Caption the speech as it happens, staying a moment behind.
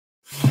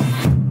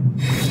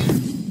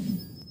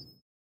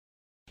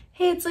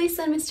Hey, it's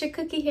Lisa and Mr.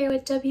 Cookie here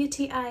with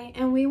WTI,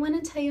 and we want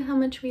to tell you how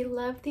much we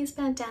love these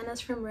bandanas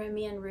from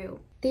Remy+Roo.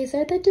 These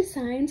are the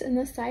designs in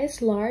the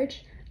size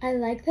large. I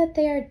like that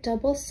they are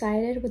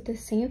double-sided with the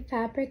same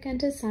fabric and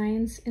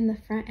designs in the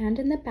front and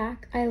in the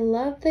back. I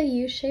love the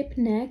U-shaped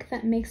neck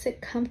that makes it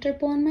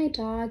comfortable on my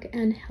dog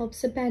and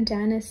helps the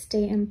bandana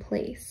stay in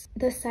place.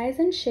 The size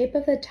and shape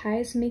of the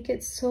ties make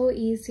it so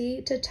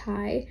easy to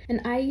tie, and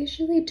I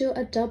usually do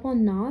a double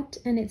knot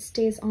and it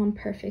stays on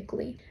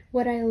perfectly.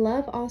 What I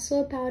love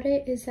also about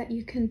it is that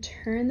you can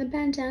turn the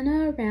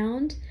bandana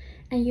around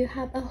and you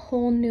have a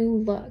whole new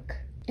look.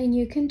 And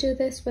you can do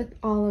this with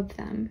all of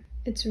them.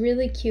 It's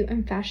really cute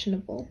and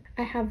fashionable.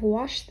 I have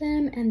washed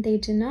them and they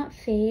do not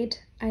fade.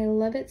 I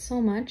love it so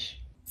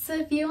much. So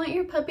if you want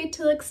your puppy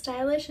to look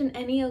stylish in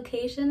any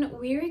occasion,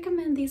 we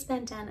recommend these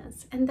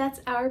bandanas, and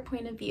that's our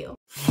point of view.